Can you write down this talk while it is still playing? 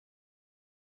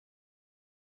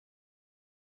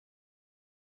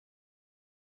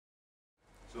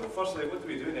firstly, what do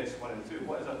we do in S1 and 2?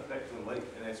 What is our curriculum like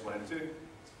in S1 and 2?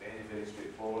 It's very, very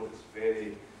straightforward. It's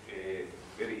very,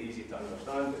 very easy to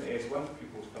understand. In S1,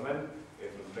 pupils come in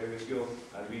from primary school,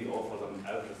 and we offer them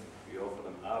everything. We offer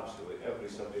them absolutely every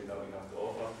subject that we have to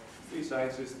offer. 3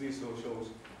 sciences, 3 socials,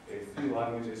 3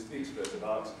 languages, 3 expressive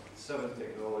arts, 7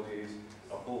 technologies,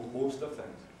 a whole host of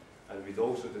things. And we'd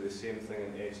also do the same thing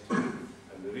in S2.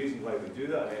 And the reason why we do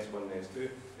that in S1 and S2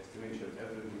 is to make sure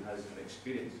everybody has an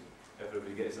experience.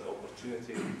 Everybody gets an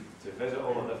opportunity to visit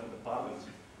all the different departments,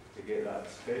 to get that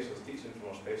specialist teaching from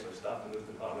our specialist staff in those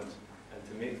departments, and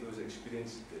to make those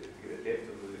experiences, to get the depth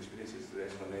of those experiences to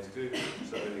S1 and S2,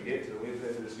 so that when they get to the later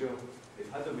end of the school, they've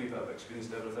had a wee bit of experience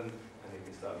to everything, and they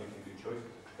can start making good choices.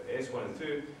 But S1 and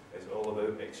 2 is all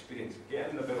about experience. Get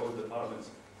in about all the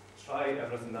departments, try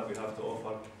everything that we have to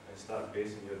offer, and start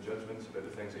basing your judgments about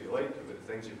the things that you like, about the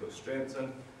things you've got strengths in,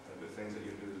 and about the things that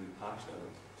you're really, really passionate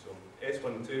about. So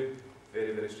S1 and 2,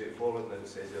 very, very straightforward, and as it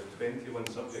says, there are 21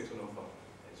 subjects on offer.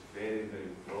 It's very,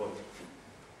 very broad.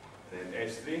 And then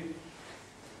S3,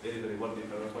 very, very wordy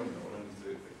PowerPoint, I'll run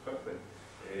through it quickly.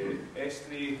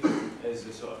 S3 is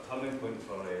the sort of turning point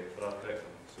for our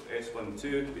curriculum. So S1 and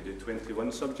 2, we do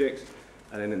 21 subjects,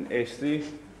 and then in S3,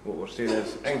 what we're saying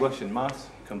is English and Maths,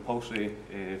 compulsory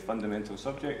fundamental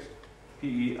subjects.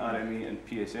 PE, RME and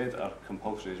PS Ed are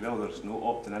compulsory as well. There's no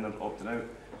opting in or opting out.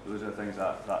 Those are the things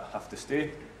that have to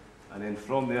stay. And then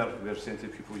from there, we're saying to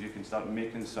people, you can start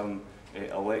making some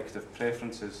elective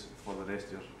preferences for the rest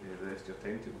of your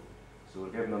timetable. So we're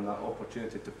giving them that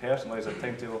opportunity to personalise their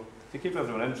timetable, to keep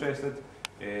everyone interested,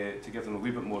 to give them a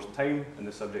wee bit more time in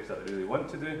the subjects that they really want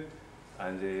to do,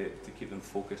 and to keep them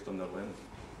focused on their learning.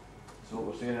 So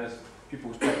what we're saying is,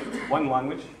 pupils pick 1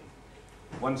 language,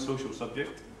 1 social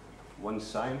subject, 1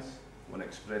 science, 1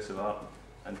 expressive art,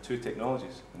 and 2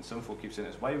 technologies. And some folk keep saying,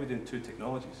 why are we doing 2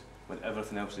 technologies when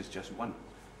everything else is just 1?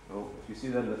 Well, if you see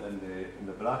there in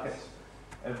the brackets,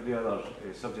 every other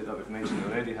subject that we've mentioned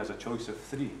already has a choice of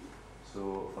 3.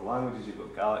 So for languages, you've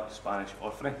got Gaelic, Spanish,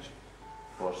 or French.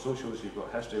 For socials, you've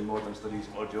got history, modern studies,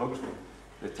 or geography.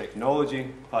 The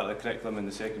technology part of the curriculum in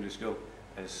the secondary school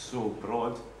is so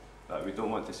broad that we don't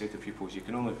want to say to pupils,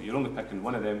 you're only picking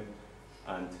 1 of them,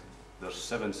 and there's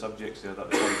 7 subjects there that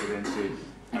they want to then say,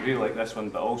 I really like this one,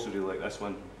 but I also really like this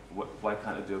one. Why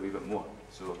can't I do a wee bit more?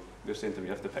 So we're saying to them,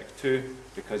 you have to pick 2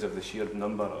 because of the sheer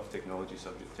number of technological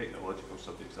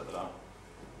subjects that there are.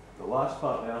 The last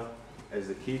part there is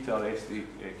the key to our S3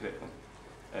 curriculum,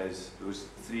 is those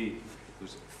three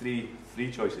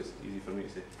free choices, easy for me to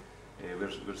say.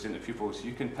 We're saying to pupils,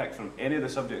 you can pick from any of the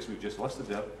subjects we've just listed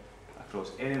there,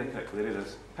 across any of the curricular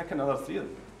areas, pick another 3 of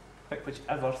them. Pick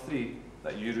whichever 3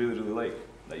 that you really, really like,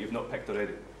 that you've not picked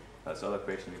already. That's the other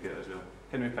question we get as well.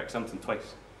 Can we pick something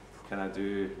twice? Can I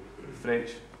do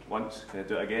French once? Can I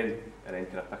do it again? And then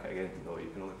can I pick it again? No, you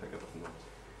can only pick everything once.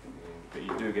 But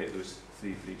you do get those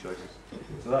 3 free choices.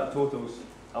 So that totals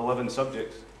 11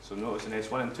 subjects. So notice in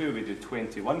S1 and 2 we do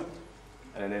 21,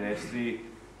 and in S3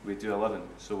 we do 11.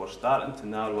 So we're starting to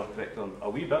narrow our curriculum a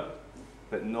wee bit,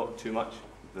 but not too much.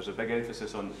 There's a big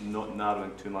emphasis on not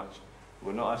narrowing too much.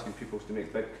 We're not asking pupils to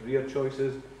make big career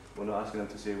choices. We're not asking them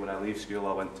to say, when I leave school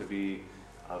I want to be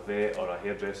a vet or a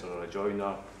hairdresser or a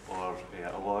joiner or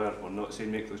a lawyer. We're not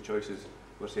saying make those choices.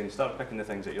 We're saying start picking the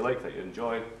things that you like, that you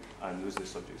enjoy, and those are the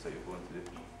subjects that you're going to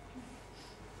do.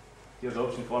 Here's the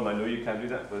option form. I know you can't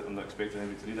read it, but I'm not expecting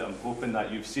anybody to read it. I'm hoping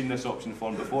that you've seen this option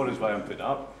form before, is why I'm putting it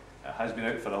up. It has been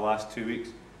out for the last 2 weeks,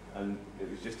 and it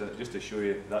was just to show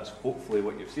you that's hopefully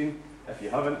what you've seen. If you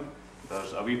haven't,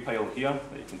 there's a wee pile here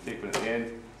that you can take one at the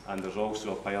end, and there's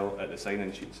also a pile at the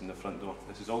sign-in sheets in the front door.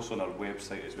 This is also on our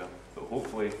website as well, but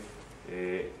hopefully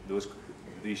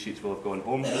these sheets will have gone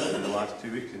home in the last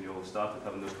 2 weeks, and you'll have started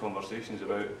having those conversations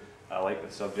about, I like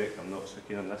the subject, I'm not so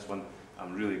keen on this one,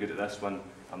 I'm really good at this one,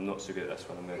 I'm not so good at this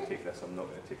one, I'm going to take this, I'm not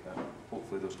going to take that.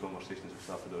 Hopefully those conversations have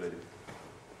started already.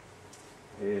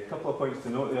 A couple of points to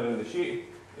note there on the sheet.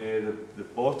 The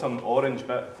bottom orange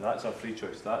bit, that's our free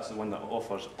choice. That's the one that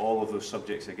offers all of those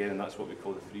subjects again, and that's what we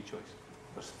call the free choice.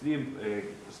 There's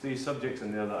 3 subjects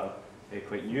in there that are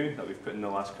quite new, that we've put in the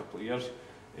last couple of years.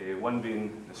 One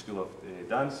being the School of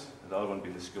Dance, the other one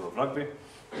being the School of Rugby.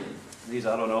 These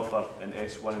are on offer in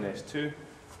S1 and S2,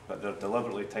 but they're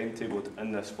deliberately timetabled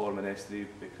in this form in S3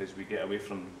 because we get away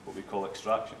from what we call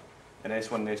extraction. In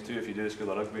S1 and S2, if you do the School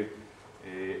of Rugby,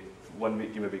 1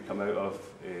 week you maybe come out of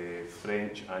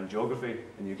French and geography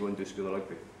and you go and do School of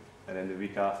Rugby. And then the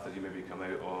week after you maybe come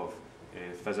out of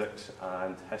physics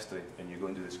and history and you go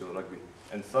and do the School of Rugby.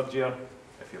 In 3rd year,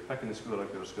 if you're picking the School of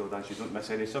Rugby or School of Dance, you don't miss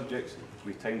any subjects.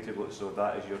 We timetable it so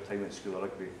that is your time at School of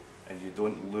Rugby and you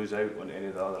don't lose out on any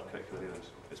of the other curricular areas.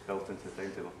 It's built into the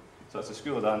timetable. So that's the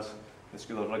School of Dance, the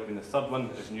School of Rugby, and the third one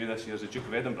is new this year, is the Duke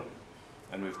of Edinburgh.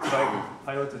 And we've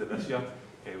piloted it this year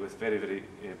with very, very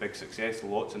big success,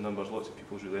 lots of numbers, lots of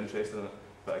people's really interested in it.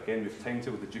 But again, we've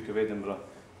timetabled the Duke of Edinburgh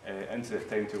into the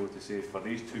timetable to say for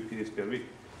these 2 periods per week,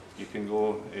 you can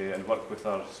go and work with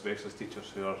our specialist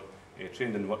teachers who are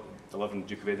trained in delivering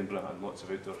Duke of Edinburgh and lots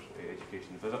of outdoor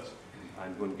education visits,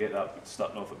 and go and get that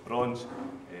starting off at bronze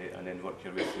and then work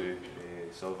your way through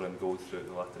silver and gold throughout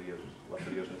the latter years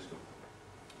in the school.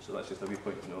 So that's just a wee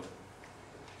point to know.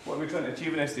 What are we trying to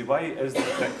achieve in SD? Why is the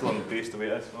curriculum based the way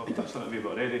it is? Well, I've touched on it a wee bit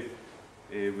already.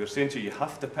 We're saying to you, you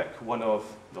have to pick one of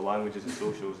the languages, the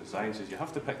socials, the sciences. You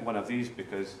have to pick one of these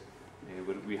because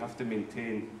we have to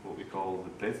maintain what we call the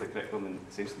breadth of the curriculum and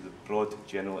essentially the broad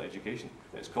general education.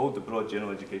 It's called the broad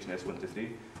general education S1 to 3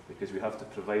 because we have to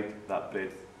provide that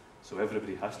breadth. So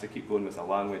everybody has to keep going with a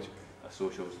language, a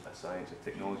socials, a science, a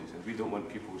technologies, and we don't want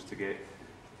pupils to get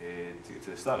to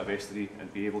the start of S3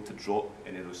 and be able to drop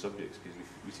any of those subjects because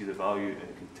we see the value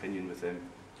in continuing with them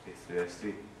through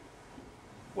S3.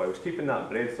 Whilst keeping that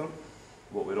breadth on,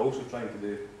 what we're also trying to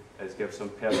do is give some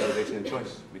personalisation and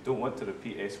choice. We don't want to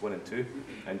repeat S1 and 2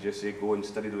 and just say go and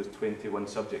study those 21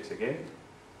 subjects again,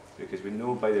 because we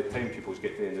know by the time pupils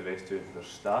get to the end of S2, they're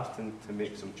starting to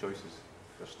make some choices.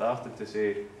 They're starting to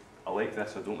say, I like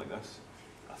this, I don't like this.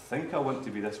 I think I want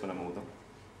to be this when I'm older.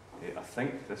 I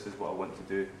think this is what I want to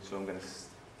do, so I'm going to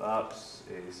start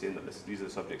saying that these are the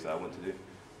subjects that I want to do.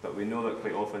 But we know that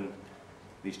quite often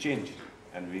these change,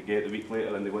 and we get a week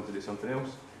later and they want to do something else,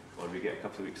 or we get a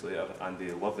couple of weeks later and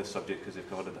they love this subject because they've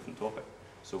covered a different topic.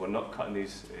 So we're not cutting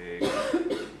these,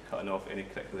 cutting off any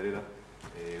curricular area.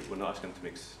 We're not asking them to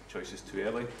make choices too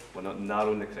early. We're not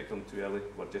narrowing the curriculum too early.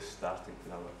 We're just starting to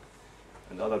narrow it.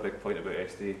 And the other big point about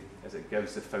SD is it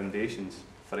gives the foundations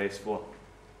for S4.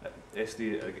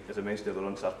 SD, as I mentioned earlier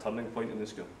on, is our turning point in the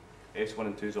school. S1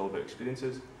 and 2 is all about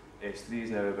experiences. S3 is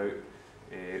now about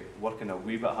working a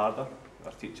wee bit harder.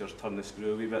 Our teachers turn the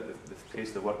screw a wee bit, the pace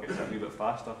of the work gets a wee bit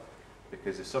faster,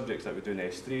 because the subjects that we do in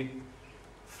S3,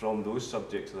 from those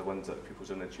subjects are the ones that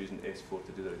pupils are then choosing S4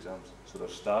 to do their exams. So they're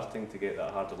starting to get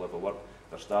that harder level work,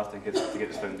 they're starting to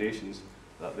get the foundations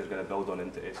that they're going to build on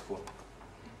into S4.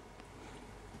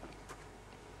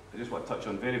 I just want to touch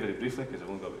on very, very briefly, because I've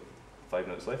only got about 5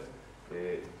 minutes left.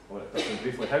 I want to touch on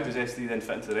briefly, how does S3 then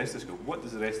fit into the rest of the school? What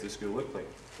does the rest of the school look like?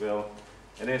 Well,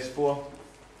 in S4,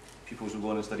 pupils will go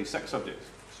on and study 6 subjects.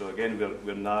 So again,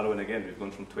 we're narrowing again. We've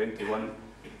gone from 21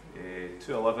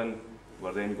 to 11.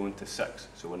 We're then going to 6.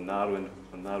 So we're narrowing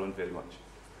very much.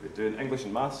 We're doing English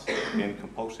and Maths, again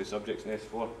compulsory subjects in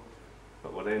S4.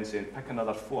 But we're then saying pick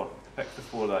another 4. Pick the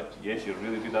 4 that yes you're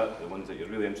really good at, the ones that you're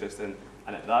really interested in.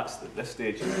 And at this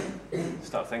stage,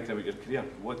 start thinking about your career.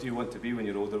 What do you want to be when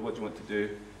you're older? What do you want to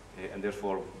do? And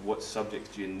therefore, what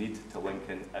subjects do you need to link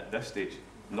in at this stage?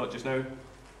 Not just now,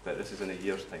 but this is in a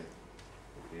year's time.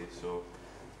 Okay, so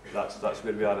that's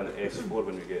where we are in S4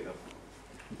 when we get there.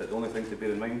 But the only thing to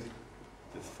bear in mind,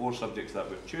 the 4 subjects that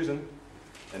we've chosen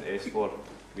in S4,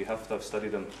 we have to have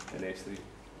studied them in S3,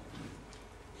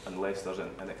 unless there's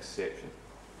an exception.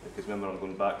 Because remember, I'm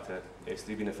going back to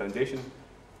S3 being a foundation.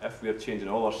 If we're changing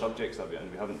all our subjects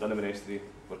and we haven't done them in S3,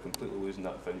 we're completely losing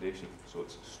that foundation. So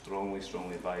it's strongly,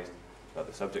 strongly advised that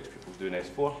the subjects people do in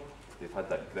S4, they've had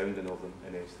that grounding of them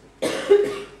in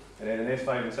S3. And then in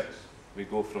S5 and 6, we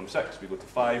go from 6, we go to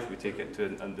 5, we take it to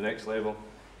the next level,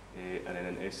 and then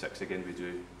in S6 again we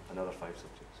do another 5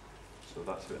 subjects. So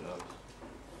that's what it is.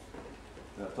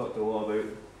 Now I've talked a lot about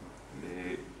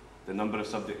the number of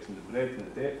subjects and the breadth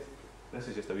and the depth. This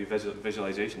is just a wee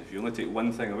visualisation. If you only take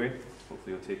one thing away,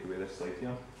 hopefully you'll take away this slide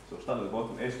here. So we're starting at the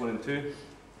bottom, S1 and 2,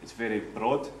 it's very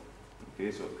broad, okay,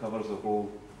 so it covers the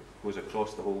whole, goes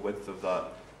across the whole width of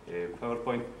that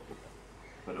PowerPoint,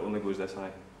 but it only goes this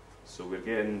high. So we're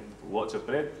getting lots of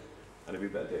breadth and a wee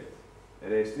bit of depth.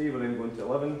 In S3 we're then going to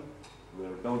 11, we're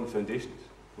building foundations,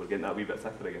 we're getting that wee bit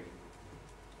thicker again.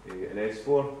 In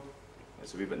S4,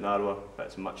 it's a wee bit narrower, but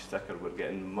it's much thicker. We're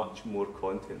getting much more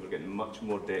content, we're getting much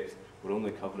more depth. We're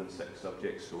only covering 6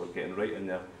 subjects, so we're getting right in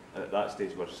there. And at that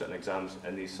stage, we're sitting exams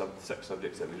in these 6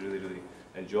 subjects that we really, really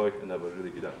enjoy and that we're really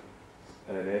good at.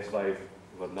 And in S5,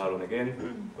 we're narrowing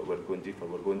again, but we're going deeper.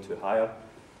 We're going to higher,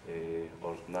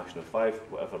 or National 5,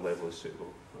 whatever level is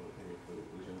suitable for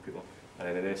those young people. And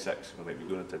then in S6, we might be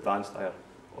going into advanced higher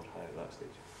or higher at that stage.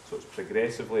 So it's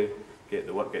progressively,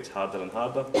 the work gets harder and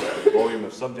harder. The volume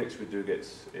of subjects we do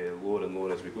gets lower and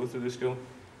lower as we go through the school,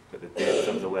 but the depth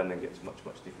of the learning gets much,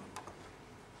 much deeper.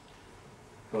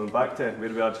 Going back to where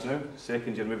we are just now,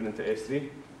 second year moving into S3,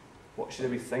 what should I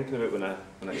be thinking about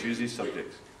when I choose these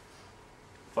subjects?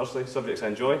 Firstly, subjects I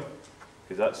enjoy,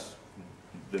 because that's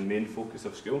the main focus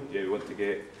of school. Yeah, we want to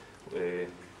get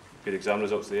good exam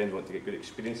results at the end, we want to get good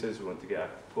experiences, we want to get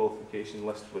a qualification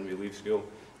list when we leave school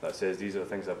that says these are the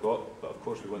things I've got, but of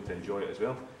course we want to enjoy it as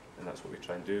well, and that's what we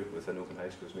try and do within Oban High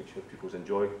School, is make sure pupils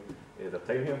enjoy their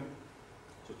time here.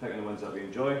 So picking the ones that we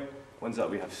enjoy, ones that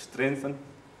we have strength in,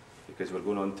 because we're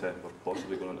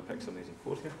possibly going on to pick some of these in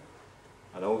fourth year,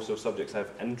 and also subjects I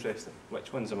have interest in.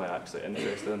 Which ones am I actually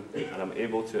interested in? And I'm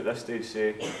able to at this stage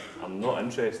say, I'm not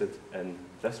interested in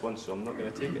this one, so I'm not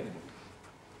going to take it anymore.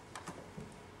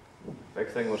 Big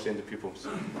thing we're saying to pupils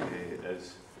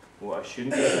is what I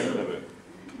shouldn't be thinking about.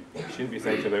 I shouldn't be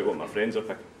thinking about what my friends are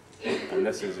picking. And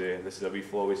this is a wee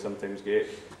flaw we sometimes get,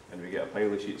 and we get a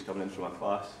pile of sheets coming in from a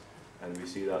class, and we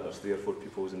see that there's 3 or 4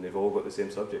 pupils and they've all got the same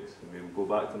subjects. And we'll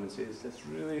go back to them and say, is this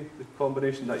really the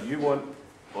combination that you want,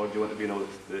 or do you want to be in all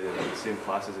the same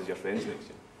classes as your friends next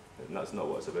year? And that's not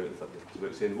what it's about in third year. It's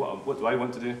about saying, what do I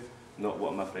want to do, not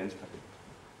what are my friends picking.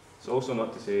 It's also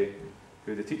not to say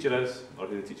who the teacher is or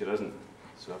who the teacher isn't.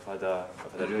 So I've had a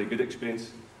really good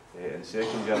experience in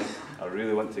second year. I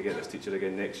really want to get this teacher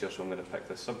again next year, so I'm going to pick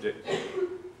this subject.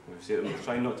 We say to them,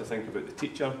 try not to think about the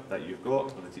teacher that you've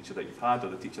got, or the teacher that you've had, or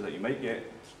the teacher that you might get,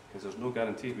 because there's no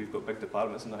guarantee. We've got big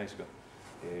departments in the high school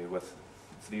with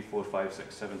 3, 4, 5,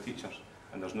 6, 7 teachers,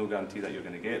 and there's no guarantee that you're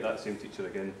going to get that same teacher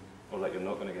again, or that you're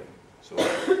not going to get. So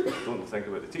don't think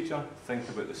about the teacher, think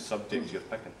about the subjects you're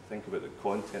picking, think about the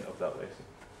content of that lesson.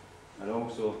 And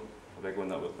also, a big one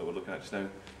that we're looking at just now,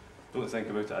 don't think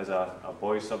about it as a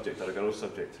boys subject or a girls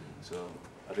subject. So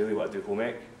I really want to do home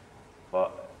ec,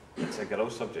 but it's a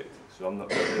girls subject, so I'm not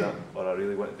going to do that. Or I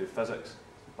really want to do physics,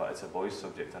 but it's a boys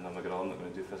subject, and I'm a girl, I'm not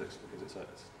going to do physics because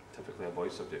it's typically a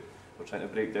boys subject. We're trying to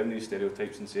break down these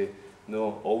stereotypes and say,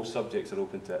 no, all subjects are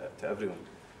open to everyone.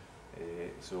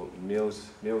 So males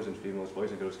and females,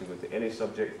 boys and girls can go into any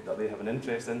subject that they have an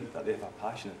interest in, that they have a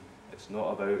passion in. It's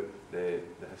not about the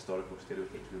historical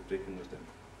stereotypes. We're breaking those down,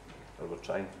 or we're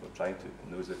trying to,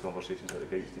 and those are the conversations that the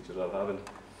guidance teachers are having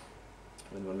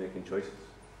when we're making choices.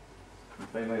 And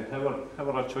finally, how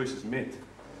are our choices made?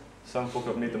 Some folk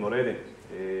have made them already.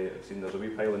 I've seen there's a wee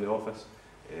pile in the office.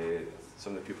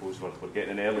 Some of the pupils were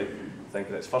getting in early,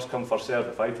 thinking it's first come, first served.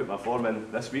 If I put my form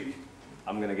in this week,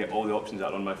 I'm going to get all the options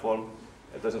that are on my form.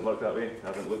 It doesn't work that way. I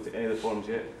haven't looked at any of the forms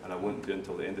yet, and I won't do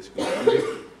until the end of school on Monday.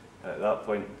 And at that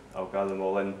point, I'll gather them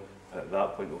all in, and at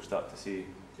that point, we'll start to see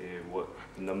what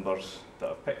numbers that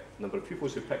have picked, number of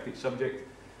pupils who picked each subject,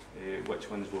 which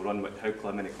ones will run,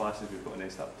 how many classes we've got, and then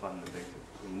start planning the thing.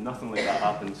 So nothing like that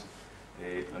happens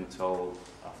until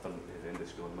after the end of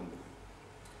school on Monday.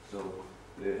 So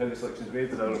how the selection's made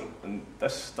is and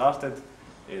this started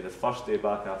the first day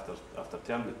back after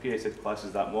term. The PS Ed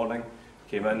classes that morning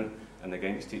came in, and the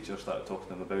guidance teacher started talking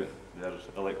to them about their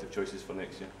elective choices for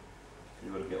next year. We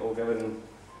were all given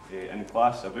in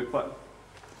class a booklet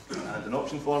and an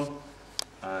option form,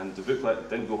 and the booklet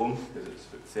didn't go home because it's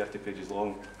about 30 pages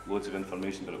long, loads of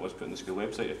information, but it was put on the school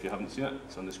website. If you haven't seen it,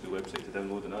 it's on the school website to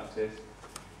download and access.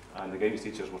 And the guidance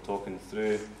teachers were talking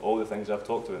through all the things I've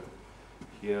talked about.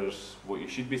 Here's what you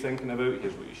should be thinking about,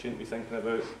 here's what you shouldn't be thinking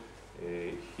about,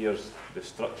 here's the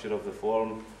structure of the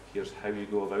form, here's how you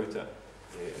go about it,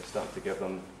 and start to give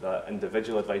them that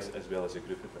individual advice as well as the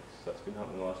group advice. So that's been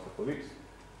happening the last couple of weeks.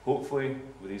 Hopefully,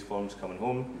 with these forms coming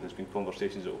home, there's been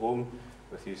conversations at home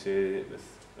with you, say,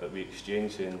 we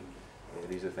exchange saying,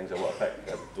 these are the things I want to pick,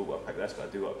 I don't want to pick this, but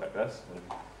I do want to pick this.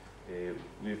 And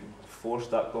we've forced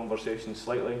that conversation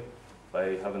slightly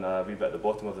by having a wee bit at the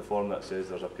bottom of the form that says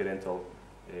there's a parent or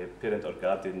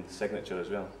guardian signature as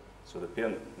well. So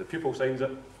the pupil signs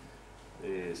it,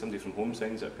 somebody from home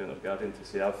signs it, parent or guardian, to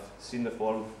say I've seen the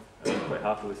form and I'm quite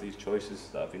happy with these choices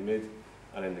that have been made,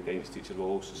 and then the guidance teacher will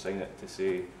also sign it to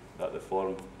say that the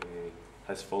form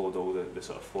has followed all the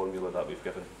sort of formula that we've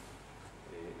given,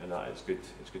 and that it's good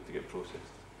to get processed.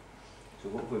 So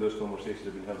hopefully those conversations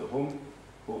have been held at home.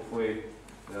 Hopefully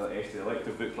the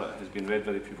elective booklet has been read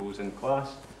by the pupils in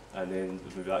class, and then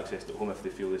we've accessed at home if they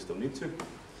feel they still need to.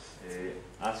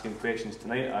 Asking questions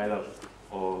tonight, either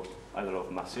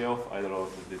of myself, either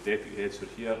of the deputy heads who are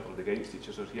here, or the guidance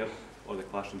teachers who are here, or the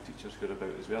classroom teachers who are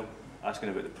about as well. Asking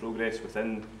about the progress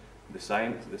within the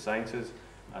sciences,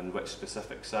 and which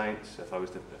specific science, if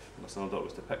my son or daughter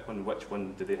was to pick one, which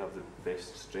one do they have the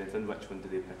best strength in, which one do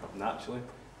they pick up naturally.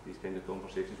 These kind of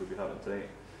conversations will be happening tonight.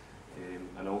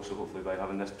 And also hopefully by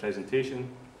having this presentation,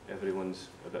 everyone's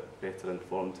a bit better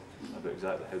informed about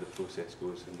exactly how the process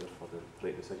goes, and therefore the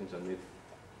right decisions are made.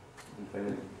 And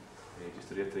finally, just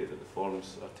to reiterate that the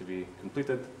forms are to be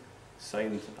completed,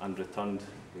 signed and returned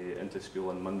into school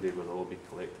on Monday, where they'll all be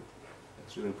collected.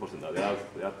 It's really important that they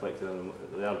are collected and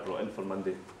they are brought in for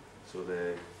Monday, so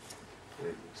the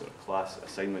the sort of class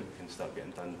assignment can start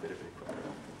getting done very, very quickly.